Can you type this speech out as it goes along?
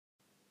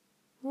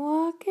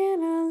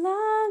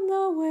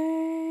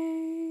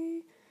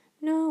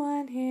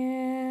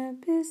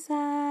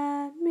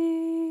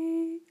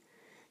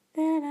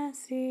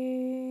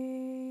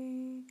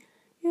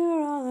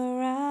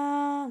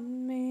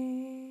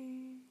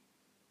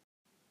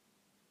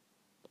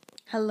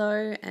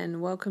Hello and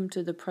welcome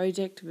to the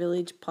Project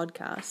Village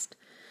podcast.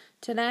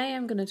 Today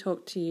I'm going to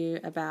talk to you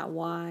about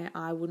why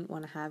I wouldn't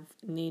want to have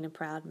Nina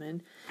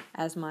Proudman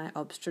as my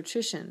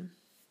obstetrician.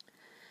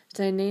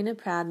 So Nina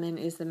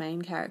Proudman is the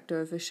main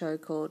character of a show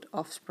called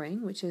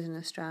Offspring, which is an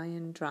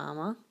Australian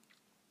drama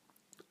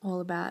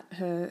all about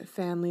her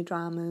family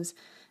dramas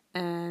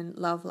and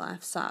love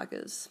life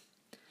sagas.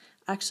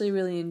 I actually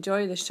really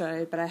enjoy the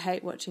show, but I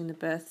hate watching the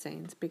birth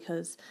scenes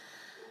because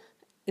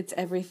it's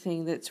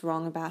everything that's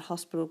wrong about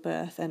hospital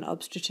birth and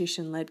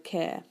obstetrician-led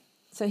care.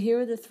 So here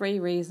are the 3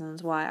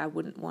 reasons why I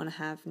wouldn't want to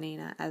have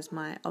Nina as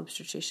my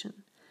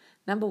obstetrician.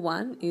 Number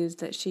 1 is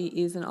that she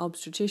is an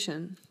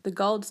obstetrician. The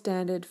gold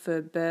standard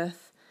for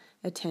birth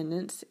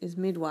attendants is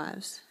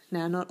midwives.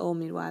 Now, not all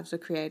midwives are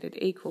created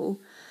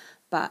equal,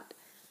 but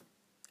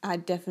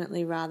I'd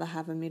definitely rather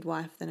have a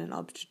midwife than an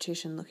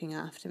obstetrician looking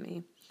after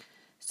me.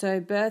 So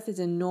birth is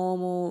a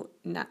normal,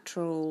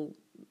 natural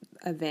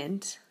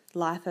event,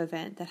 life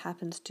event that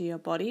happens to your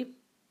body.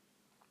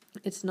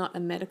 It's not a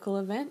medical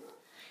event,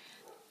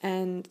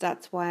 and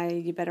that's why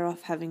you're better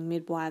off having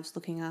midwives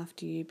looking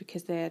after you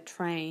because they're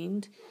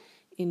trained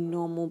in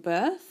normal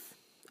birth.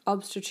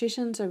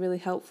 Obstetricians are really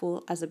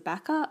helpful as a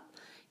backup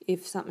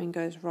if something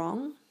goes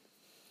wrong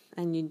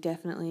and you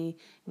definitely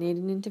need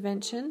an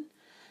intervention.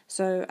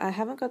 So I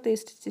haven't got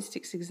these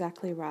statistics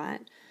exactly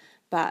right,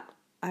 but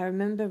I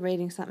remember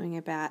reading something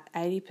about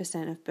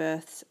 80% of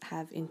births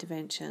have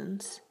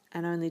interventions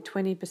and only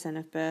 20%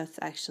 of births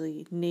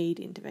actually need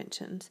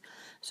interventions.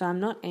 So I'm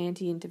not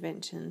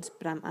anti-interventions,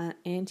 but I'm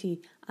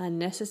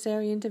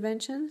anti-unnecessary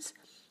interventions,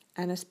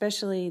 and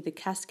especially the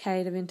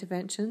cascade of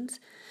interventions,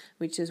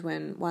 which is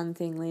when one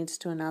thing leads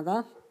to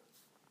another.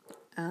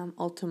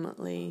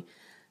 Ultimately,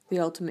 the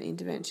ultimate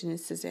intervention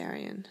is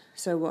caesarean.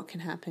 So what can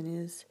happen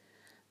is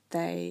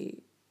they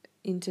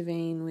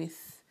intervene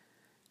with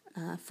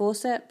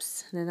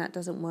forceps, and then that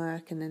doesn't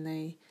work, and then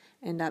they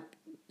end up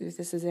with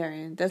the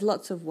caesarean. There's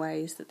lots of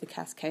ways that the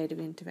cascade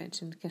of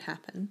intervention can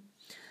happen,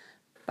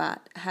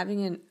 but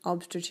having an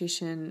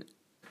obstetrician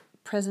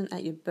present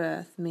at your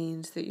birth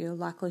means that your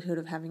likelihood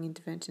of having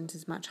interventions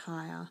is much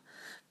higher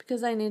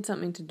because they need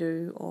something to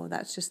do, or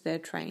that's just their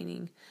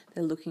training.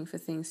 They're looking for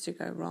things to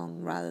go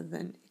wrong rather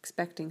than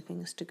expecting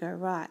things to go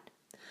right.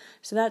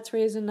 So that's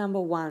reason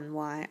number 1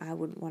 why I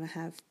wouldn't want to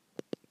have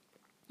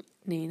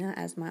Nina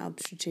as my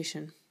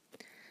obstetrician.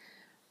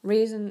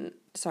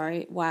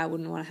 Why I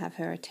wouldn't want to have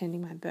her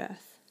attending my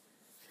birth.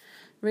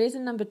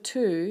 Reason number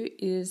 2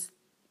 is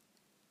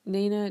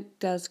Nina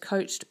does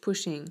coached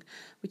pushing,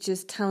 which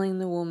is telling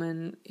the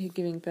woman who's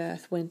giving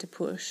birth when to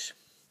push.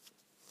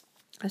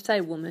 I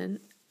say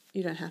woman,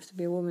 you don't have to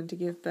be a woman to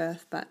give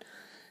birth, but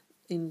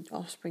in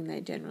Offspring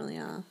they generally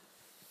are.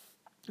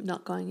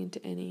 Not going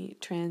into any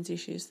trans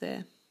issues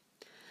there.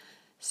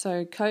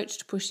 So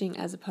coached pushing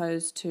as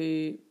opposed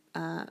to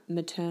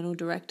maternal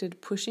directed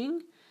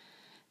pushing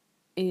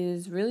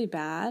is really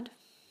bad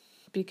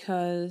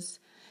because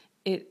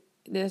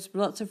there's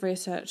lots of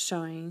research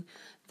showing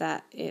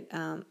that it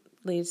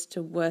leads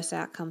to worse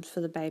outcomes for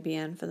the baby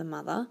and for the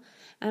mother,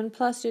 and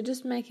plus you're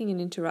just making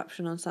an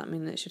interruption on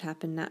something that should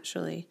happen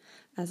naturally.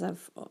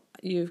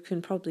 You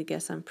can probably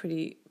guess I'm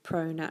pretty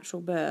pro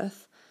natural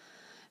birth,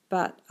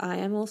 but I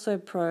am also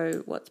pro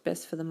what's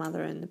best for the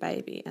mother and the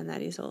baby, and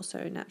that is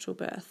also natural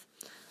birth.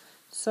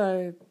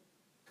 So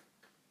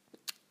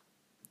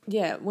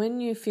yeah,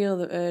 when you feel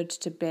the urge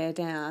to bear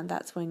down,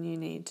 that's when you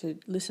need to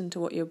listen to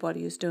what your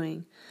body is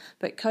doing.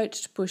 But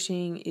coached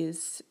pushing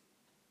is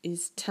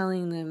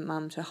telling the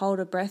mum to hold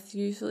her breath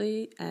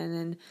usually and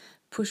then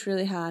push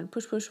really hard,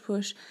 push.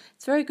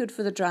 It's very good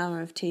for the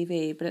drama of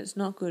TV, but it's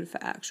not good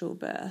for actual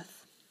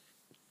birth.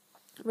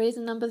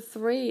 Reason number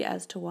 3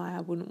 as to why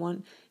I wouldn't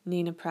want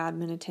Nina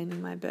Proudman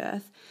attending my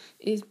birth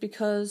is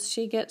because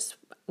she gets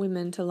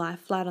women to lie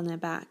flat on their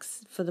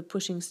backs for the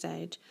pushing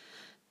stage.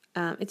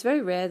 It's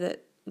very rare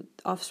that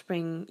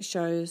Offspring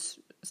shows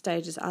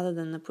stages other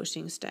than the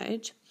pushing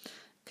stage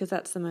because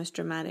that's the most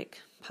dramatic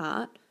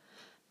part,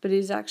 but it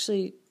is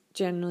actually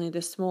generally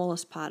the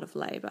smallest part of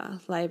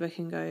labour. Labour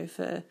can go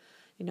for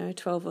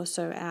 12 or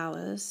so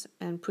hours,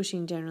 and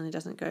pushing generally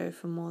doesn't go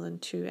for more than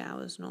 2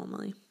 hours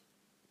normally.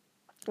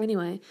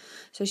 Anyway,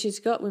 so she's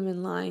got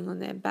women lying on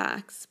their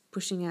backs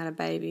pushing out a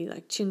baby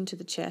like chin to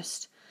the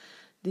chest.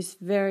 This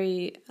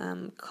very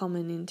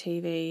common in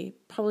TV,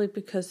 probably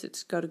because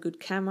it's got a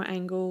good camera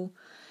angle.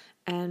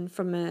 And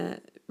from a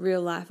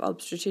real-life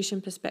obstetrician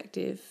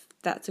perspective,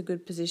 that's a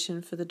good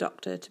position for the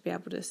doctor to be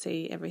able to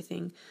see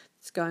everything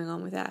that's going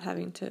on without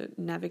having to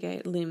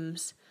navigate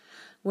limbs.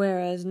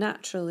 Whereas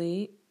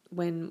naturally,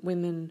 when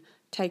women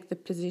take the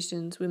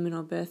positions, women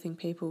or birthing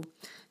people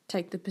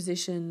take the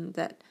position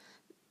that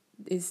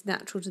is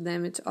natural to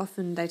them, it's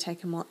often they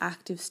take a more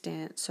active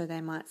stance. So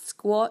they might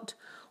squat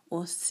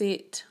or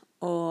sit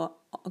or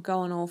go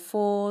on all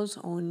fours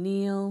or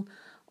kneel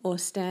or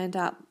stand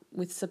up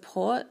with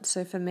support.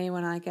 So for me,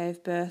 when I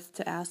gave birth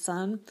to our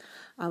son,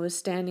 I was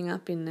standing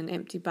up in an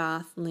empty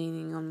bath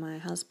leaning on my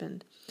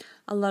husband.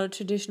 A lot of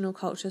traditional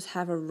cultures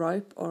have a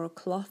rope or a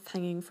cloth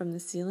hanging from the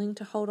ceiling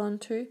to hold on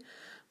to,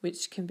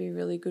 which can be a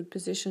really good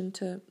position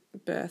to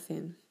birth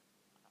in.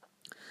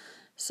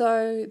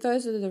 So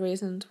those are the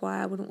reasons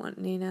why I wouldn't want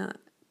Nina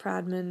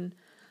Proudman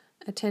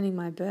attending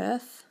my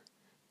birth.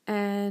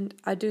 And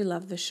I do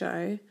love the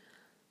show,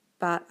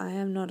 but I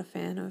am not a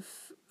fan of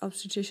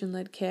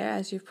obstetrician-led care,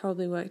 as you've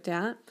probably worked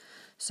out.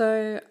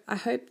 So I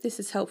hope this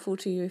is helpful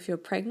to you if you're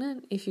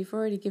pregnant. If you've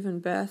already given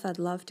birth, I'd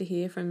love to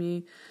hear from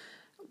you.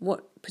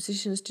 What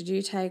positions did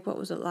you take? What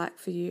was it like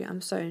for you?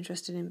 I'm so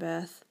interested in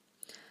birth.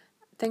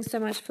 Thanks so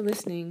much for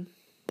listening.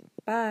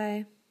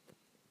 Bye.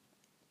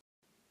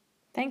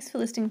 Thanks for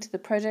listening to the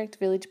Project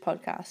Village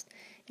podcast.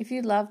 If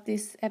you loved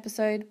this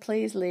episode,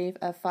 please leave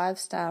a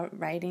 5-star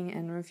rating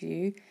and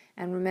review,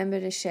 and remember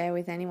to share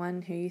with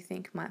anyone who you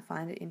think might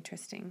find it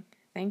interesting.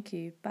 Thank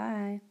you.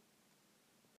 Bye.